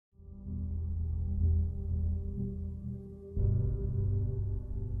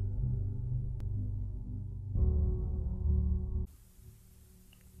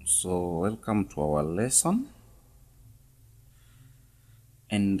So welcome to our lesson,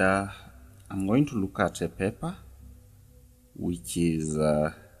 and I'm going to look at a paper which is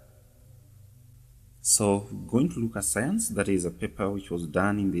going to look at science. That is a paper which was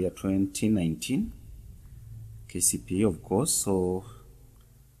done in the year 2019, KCPE of course. So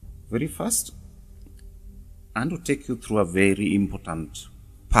very first, I'm going to take you through a very important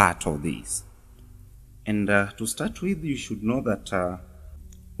part of this, and to start with, you should know that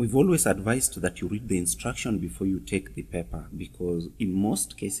we've always advised that you read the instruction before you take the paper, because in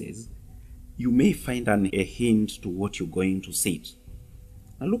most cases you may find a hint to what you're going to say.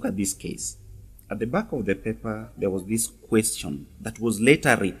 Now look at this case. At the back of the paper there was this question that was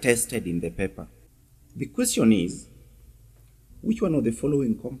later retested in the paper. The question is, which one of the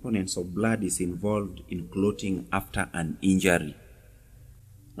following components of blood is involved in clotting after an injury?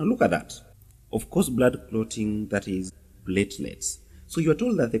 Now look at that. Of course, blood clotting, that is platelets. So you are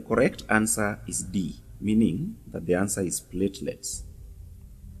told that the correct answer is D, meaning that the answer is platelets.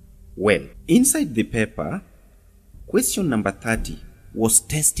 Well, inside the paper, question number 30 was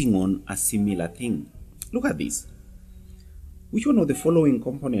testing on a similar thing. Look at this. Which one of the following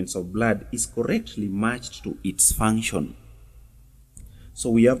components of blood is correctly matched to its function? So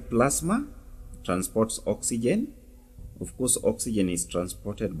we have plasma, transports oxygen. Of course, oxygen is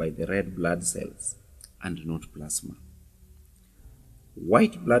transported by the red blood cells and not plasma.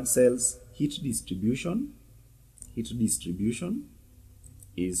 White blood cells, heat distribution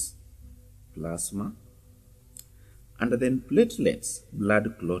is plasma. And then platelets,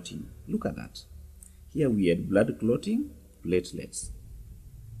 blood clotting. Look at that. Here we had blood clotting, platelets.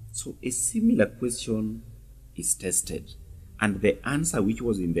 So a similar question is tested, and the answer which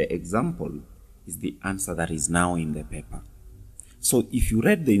was in the example is the answer that is now in the paper. So if you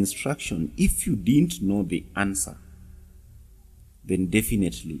read the instruction, if you didn't know the answer, then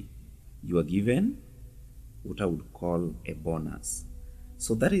definitely you are given what I would call a bonus.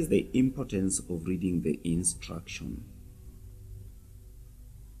 So that is the importance of reading the instruction.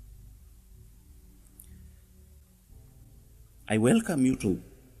 I welcome you to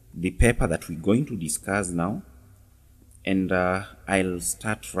the paper that we're going to discuss now, and I'll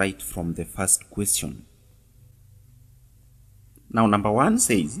start right from the first question. Now, number 1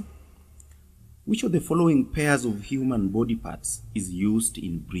 says, which of the following pairs of human body parts is used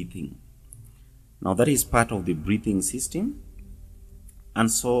in breathing? Now that is part of the breathing system. And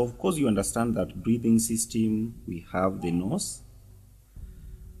so of course you understand that breathing system, we have the nose,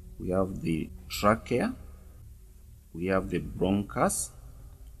 we have the trachea, we have the bronchus,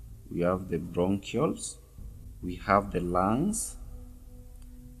 we have the bronchioles, we have the lungs,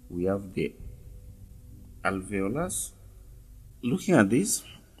 we have the alveolus. Looking at this,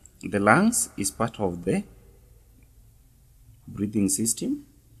 the lungs is part of the breathing system.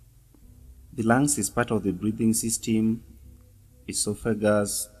 The lungs is part of the breathing system.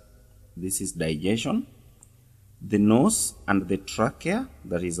 Esophagus, this is digestion. The nose and the trachea,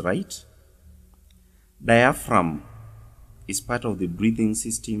 that is right. Diaphragm is part of the breathing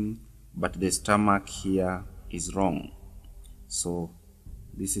system, but the stomach here is wrong. So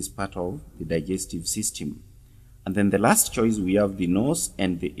this is part of the digestive system. And then the last choice, we have the nose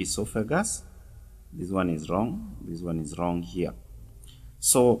and the esophagus. This one is wrong. This one is wrong here.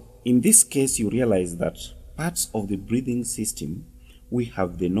 So in this case, you realize that parts of the breathing system, we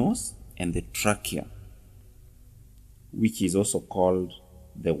have the nose and the trachea, which is also called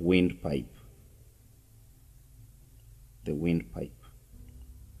the windpipe. The windpipe.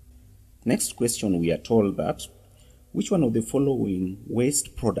 Next question, we are told that which one of the following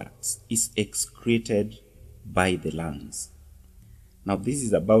waste products is excreted by the lungs? Now this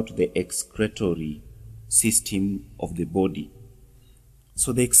is about the excretory system of the body.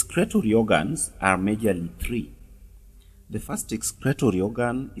 So the excretory organs are majorly 3. The first excretory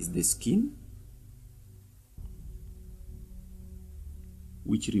organ is the skin,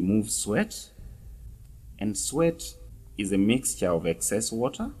 which removes sweat, and sweat is a mixture of excess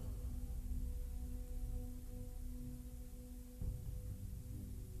water,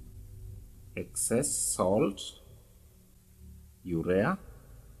 excess salt, urea,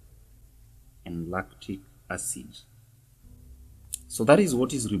 and lactic acid. So that is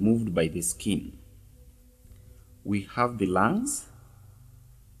what is removed by the skin. We have the lungs,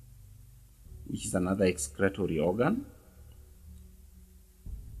 which is another excretory organ,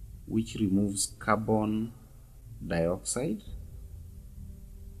 which removes carbon dioxide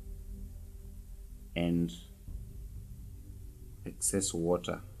and excess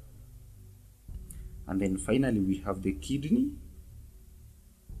water. And then finally we have the kidney,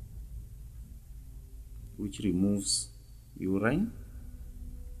 which removes urine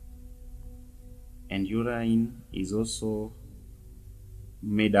And urine is also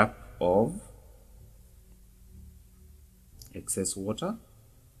made up of excess water,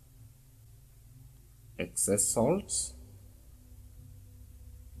 excess salts,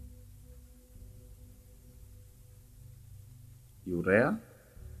 urea,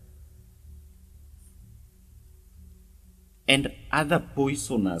 and other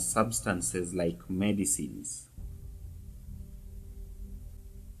poisonous substances like medicines.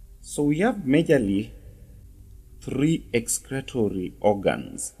 So we have majorly 3 excretory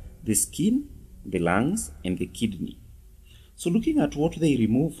organs: the skin, the lungs, and the kidney. So looking at what they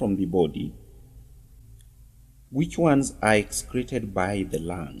remove from the body, which ones are excreted by the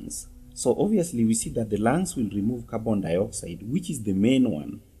lungs? So obviously we see that the lungs will remove carbon dioxide, which is the main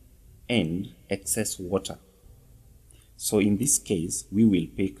one, and excess water. So in this case, we will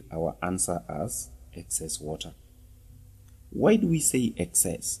pick our answer as excess water. Why do we say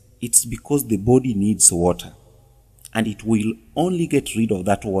excess? It's because the body needs water, and it will only get rid of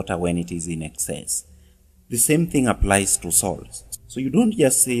that water when it is in excess. The same thing applies to salts. So you don't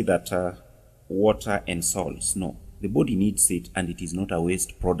just say that water and salts. No, the body needs it, and it is not a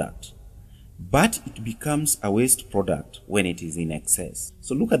waste product. But it becomes a waste product when it is in excess.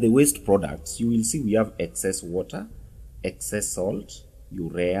 So look at the waste products. You will see we have excess water, excess salt,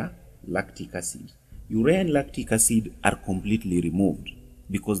 urea, lactic acid. Urea and lactic acid are completely removed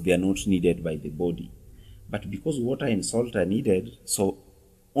because they are not needed by the body. But because water and salt are needed, so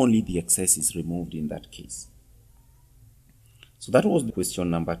only the excess is removed in that case. So that was the question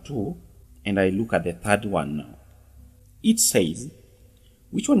number 2, and I look at the third one now. It says,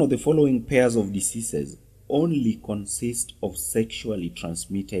 which one of the following pairs of diseases only consist of sexually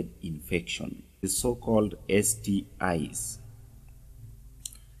transmitted infection? The so-called STIs.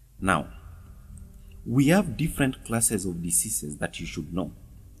 Now, we have different classes of diseases that you should know.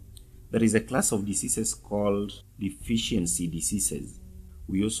 There is a class of diseases called deficiency diseases.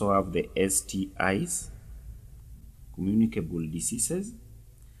 We also have the STIs, communicable diseases,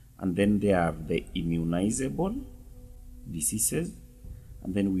 and then there are the immunizable diseases,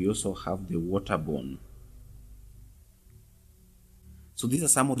 and then we also have the waterborne. So these are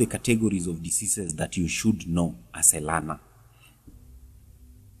some of the categories of diseases that you should know as a learner.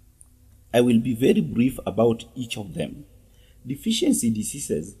 I will be very brief about each of them. Deficiency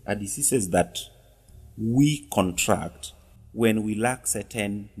diseases are diseases that we contract when we lack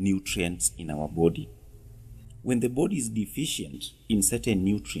certain nutrients in our body. When the body is deficient in certain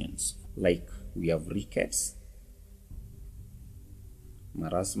nutrients, like we have rickets,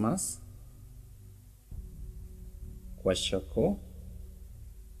 marasmus, kwashiorkor,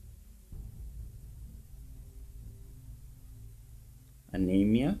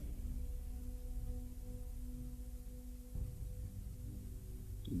 anemia,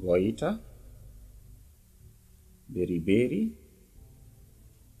 goiter, beriberi,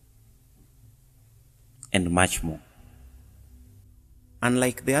 and much more.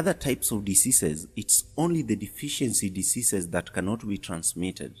 Unlike the other types of diseases, it's only the deficiency diseases that cannot be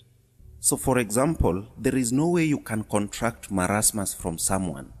transmitted. So for example, there is no way you can contract marasmus from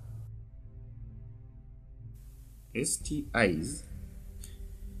someone. STIs,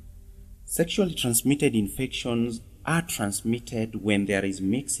 sexually transmitted infections, are transmitted when there is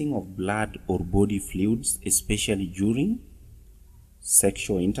mixing of blood or body fluids, especially during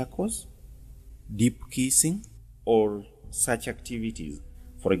sexual intercourse, deep kissing, or such activities.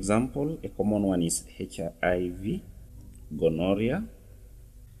 For example, a common one is HIV, gonorrhea,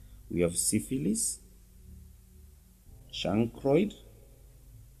 we have syphilis, chancroid,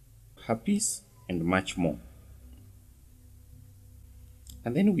 herpes, and much more.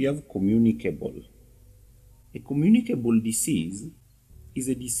 And then we have communicable. A communicable disease is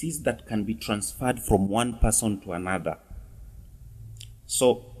a disease that can be transferred from one person to another.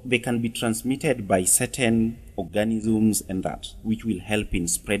 So they can be transmitted by certain organisms and that, which will help in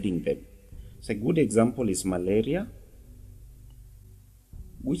spreading them. So a good example is malaria,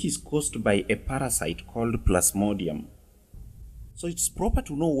 which is caused by a parasite called Plasmodium. So it's proper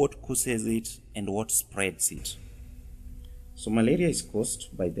to know what causes it and what spreads it. So malaria is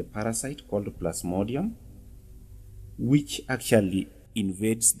caused by the parasite called Plasmodium, which actually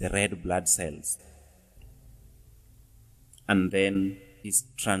invades the red blood cells and then is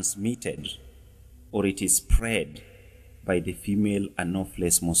transmitted, or it is spread by the female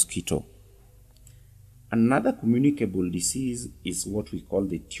Anopheles mosquito. Another communicable disease is what we call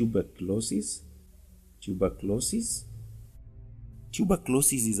the tuberculosis. Tuberculosis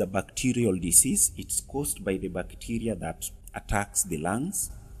is a bacterial disease. It's caused by the bacteria that attacks the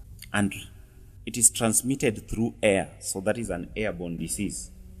lungs, and it is transmitted through air, so that is an airborne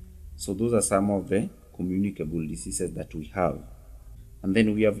disease. So those are some of the communicable diseases that we have. And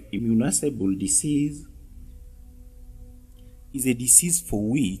then we have immunosable disease. Is a disease for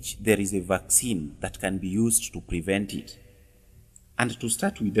which there is a vaccine that can be used to prevent it. And to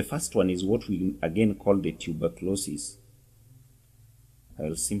start with, the first one is what we again call the tuberculosis.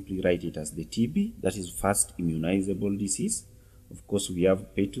 I'll simply write it as the TB, that is first immunizable disease. Of course, we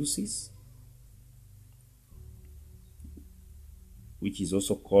have pertussis, which is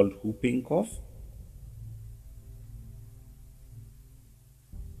also called whooping cough.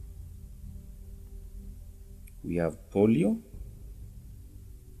 We have polio.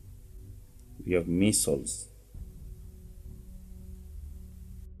 We have measles.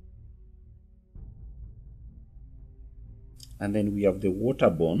 And then we have the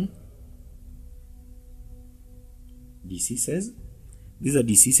waterborne diseases. These are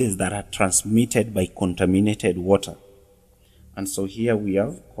diseases that are transmitted by contaminated water. And so here we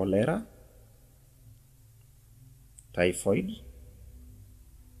have cholera, typhoid,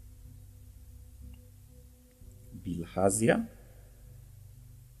 bilharzia.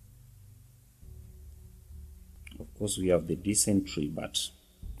 Of course, we have the dysentery, but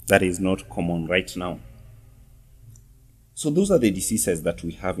that is not common right now. So those are the diseases that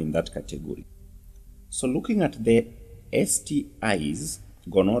we have in that category. So looking at the STIs,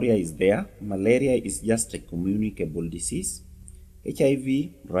 gonorrhea is there, malaria is just a communicable disease,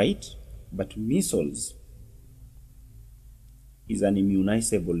 HIV, right, but measles is an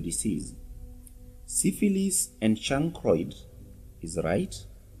immunizable disease. Syphilis and chancroid is right,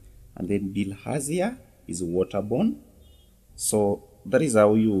 and then bilharzia is waterborne. So that is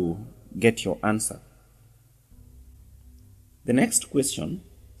how you get your answer. The next question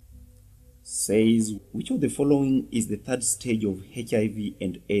says, which of the following is the third stage of HIV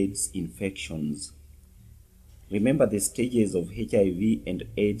and AIDS infections? Remember the stages of HIV and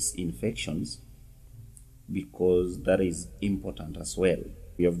AIDS infections because that is important as well.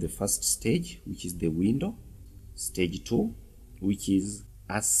 We have the first stage, which is the window. Stage 2, which is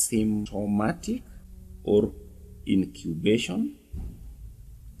asymptomatic or incubation.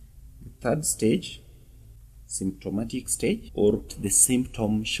 The third stage, symptomatic stage or the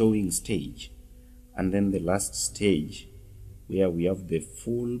symptom showing stage. And then the last stage where we have the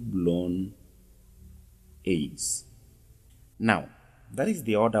full-blown AIDS. Now, that is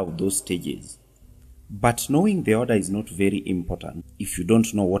the order of those stages. But knowing the order is not very important if you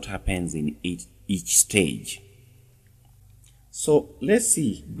don't know what happens in each stage. So let's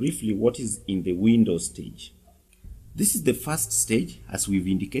see briefly what is in the window stage. This is the first stage, as we've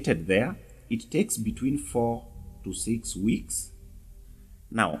indicated there. It takes between 4 to 6 weeks.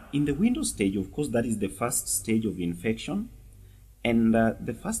 Now, in the window stage, of course, that is the first stage of infection. And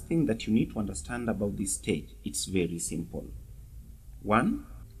the first thing that you need to understand about this stage, it's very simple. One,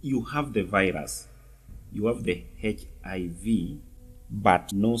 you have the virus. You have the HIV,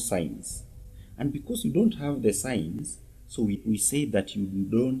 but no signs. And because you don't have the signs, so we say that you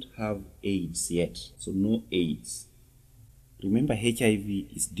don't have AIDS yet. So no AIDS. Remember,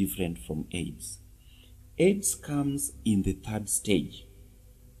 HIV is different from AIDS. AIDS comes in the third stage.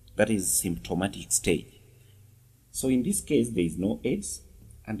 That is symptomatic stage. So in this case, there is no AIDS,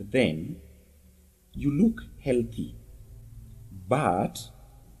 and then you look healthy. But,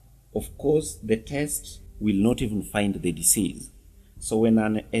 of course, the test will not even find the disease. So when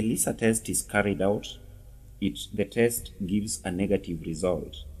an ELISA test is carried out, the test gives a negative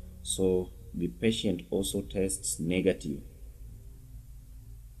result. So the patient also tests negative.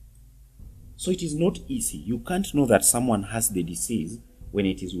 So it is not easy. You can't know that someone has the disease when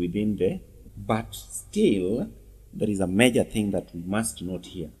it is within there, but still, there is a major thing that we must note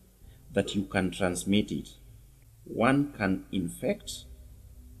here, that you can transmit it. One can infect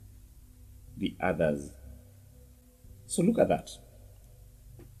the others. So look at that.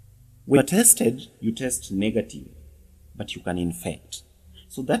 When you are tested, you test negative, but you can infect.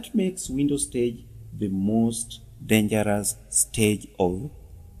 So that makes window stage the most dangerous stage of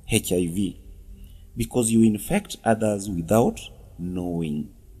HIV, because you infect others without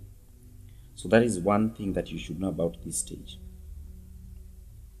knowing. So that is one thing that you should know about this stage.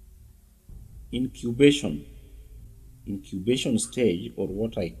 Incubation stage, or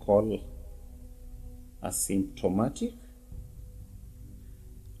what I call asymptomatic.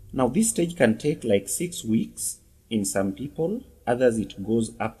 Now this stage can take like 6 weeks in some people, others it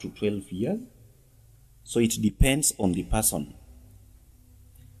goes up to 12 years. So it depends on the person.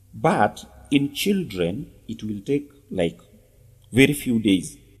 But in children, it will take like very few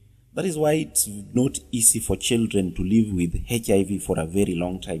days. That is why it's not easy for children to live with HIV for a very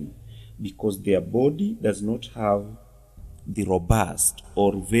long time, because their body does not have the robust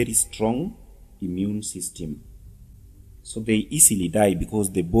or very strong immune system. So they easily die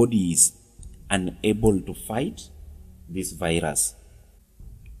because the body is unable to fight this virus.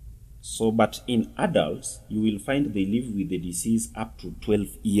 So, but in adults, you will find they live with the disease up to 12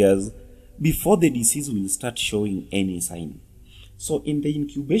 years before the disease will start showing any sign. So in the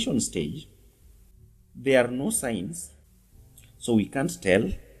incubation stage, there are no signs. So we can't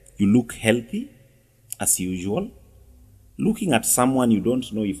tell. You look healthy as usual. Looking at someone, you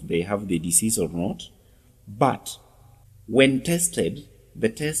don't know if they have the disease or not. But when tested, the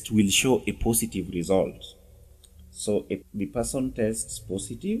test will show a positive result. So if the person tests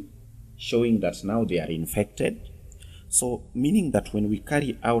positive, showing that now they are infected. So meaning that when we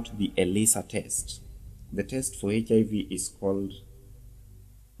carry out the ELISA test, the test for HIV is called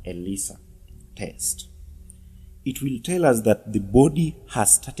ELISA test. It will tell us that the body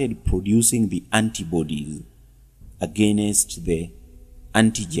has started producing the antibodies against the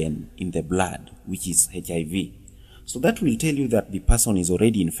antigen in the blood, which is HIV. So that will tell you that the person is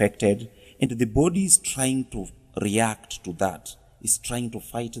already infected and the body is trying to react to that, is trying to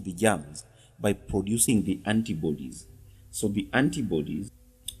fight the germs by producing the antibodies. So the antibodies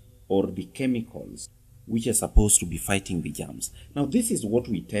or the chemicals which are supposed to be fighting the germs. Now this is what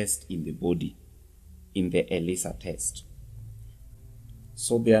we test in the body in the ELISA test.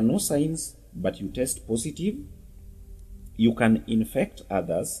 So there are no signs, but you test positive. You can infect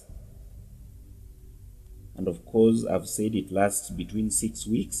others. And of course, I've said it lasts between 6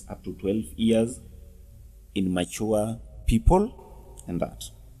 weeks up to 12 years in mature people and that.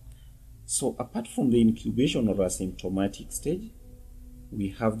 So apart from the incubation or asymptomatic stage, we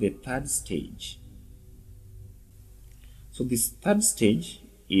have the third stage. So this third stage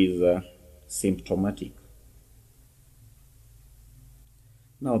is symptomatic.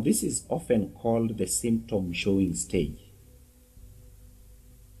 Now this is often called the symptom showing stage.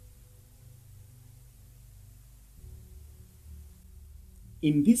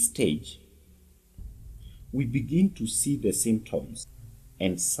 In this stage, we begin to see the symptoms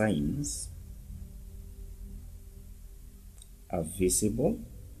and signs are visible,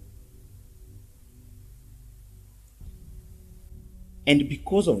 and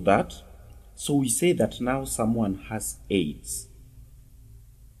because of that, so we say that now someone has AIDS.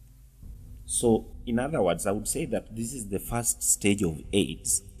 So in other words, I would say that this is the first stage of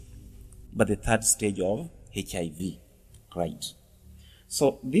AIDS, but the third stage of HIV, right?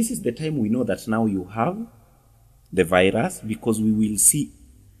 So this is the time we know that now you have the virus, because we will see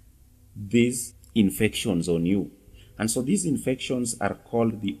these infections on you. And so these infections are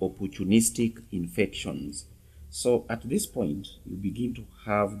called the opportunistic infections. So at this point, you begin to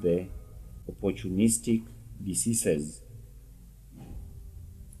have the opportunistic diseases.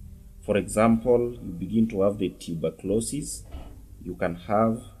 For example, you begin to have the tuberculosis, you can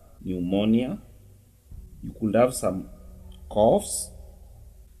have pneumonia, you could have some coughs,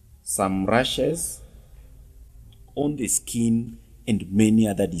 some rashes on the skin, and many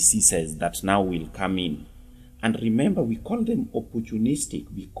other diseases that now will come in. And remember, we call them opportunistic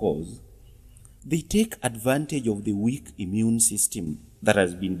because they take advantage of the weak immune system that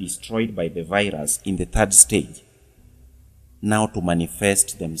has been destroyed by the virus in the third stage, now to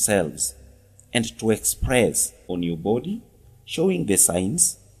manifest themselves and to express on your body, showing the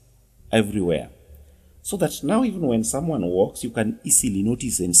signs everywhere. So that now even when someone walks, you can easily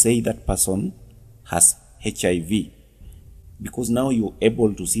notice and say that person has HIV, because now you're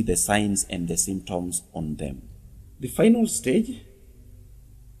able to see the signs and the symptoms on them. The final stage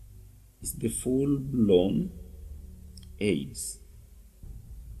is the full-blown AIDS.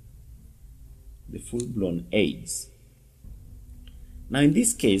 The full-blown AIDS. Now in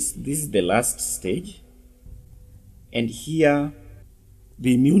this case, this is the last stage, and here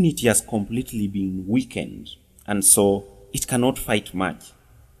the immunity has completely been weakened, and so it cannot fight much.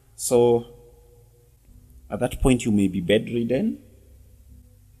 So at that point you may be bedridden,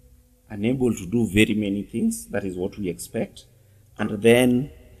 unable to do very many things. That is what we expect. And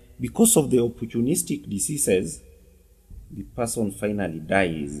then because of the opportunistic diseases, the person finally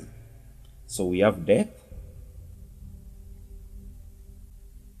dies. So we have death.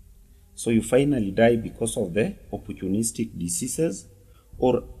 So you finally die because of the opportunistic diseases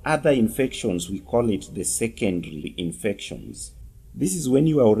or other infections. We call it the secondary infections. This is when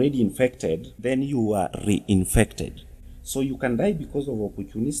you are already infected, then you are reinfected. So you can die because of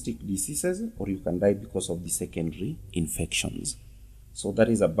opportunistic diseases, or you can die because of the secondary infections. So that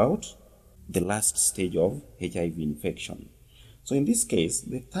is about the last stage of HIV infection. So in this case,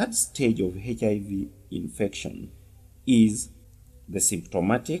 the third stage of HIV infection is the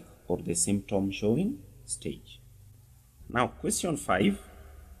symptomatic or the symptom showing stage. Now, question 5.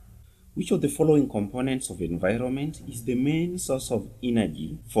 Which of the following components of environment is the main source of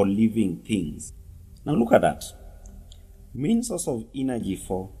energy for living things? Now look at that. Main source of energy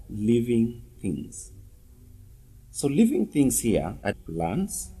for living things. So living things here are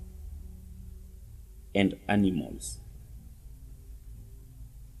plants and animals.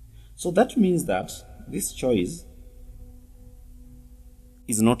 So that means that this choice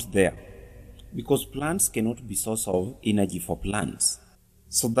is not there, because plants cannot be source of energy for plants.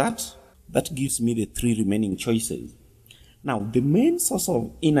 So that gives me the 3 remaining choices. Now, the main source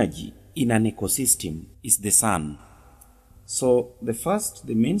of energy in an ecosystem is the sun. So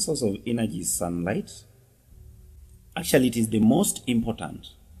the main source of energy is sunlight. Actually, it is the most important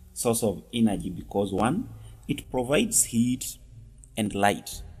source of energy because 1, it provides heat and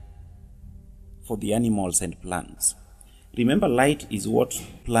light for the animals and plants. Remember, light is what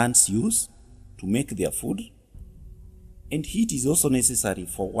plants use to make their food. And heat is also necessary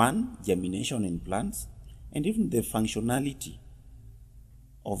for 1, germination in plants, and even the functionality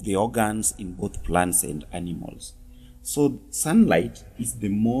of the organs in both plants and animals. So sunlight is the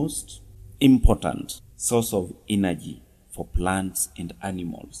most important source of energy for plants and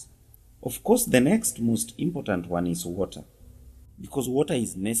animals. Of course, the next most important one is water, because water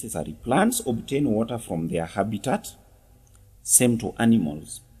is necessary. Plants obtain water from their habitat, same to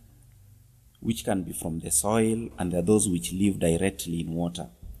animals, which can be from the soil, and there are those which live directly in water.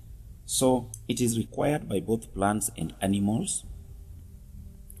 So it is required by both plants and animals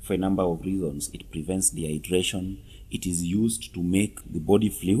for a number of reasons. It prevents dehydration. It is used to make the body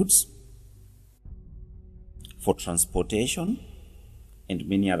fluids, for transportation, and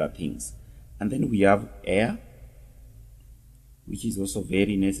many other things. And then we have air, which is also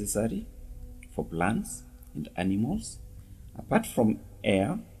very necessary for plants and animals. Apart from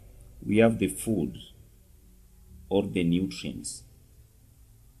air, we have the food or the nutrients,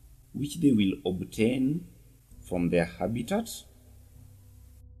 which they will obtain from their habitat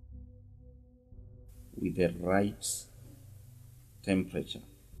with the right temperature.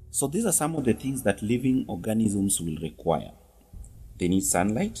 So these are some of the things that living organisms will require. They need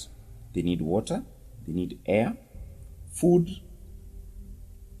sunlight, they need water, they need air, food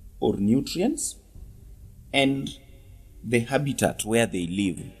or nutrients, and the habitat where they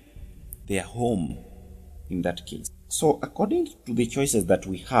live, their home in that case. So according to the choices that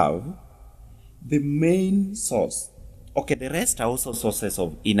we have, the main source, okay, the rest are also sources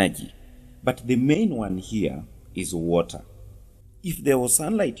of energy, but the main one here is water. If there was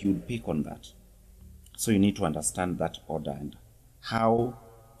sunlight, you'd pick on that. So you need to understand that order and how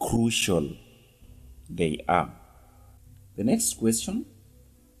crucial they are. The next question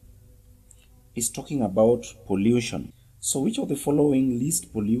is talking about pollution. So which of the following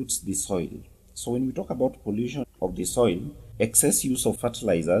least pollutes the soil? So when we talk about pollution of the soil, excess use of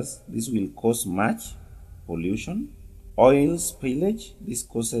fertilizers, this will cause much pollution. Oil spillage, this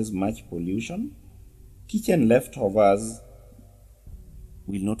causes much pollution. Kitchen leftovers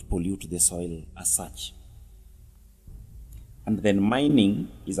will not pollute the soil as such. And then mining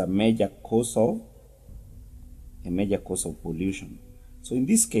is a major cause of pollution. So in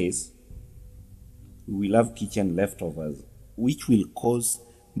this case, we will have kitchen leftovers, which will cause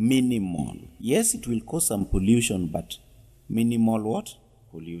minimal. Yes, it will cause some pollution, but minimal what?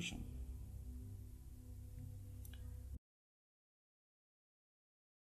 Pollution.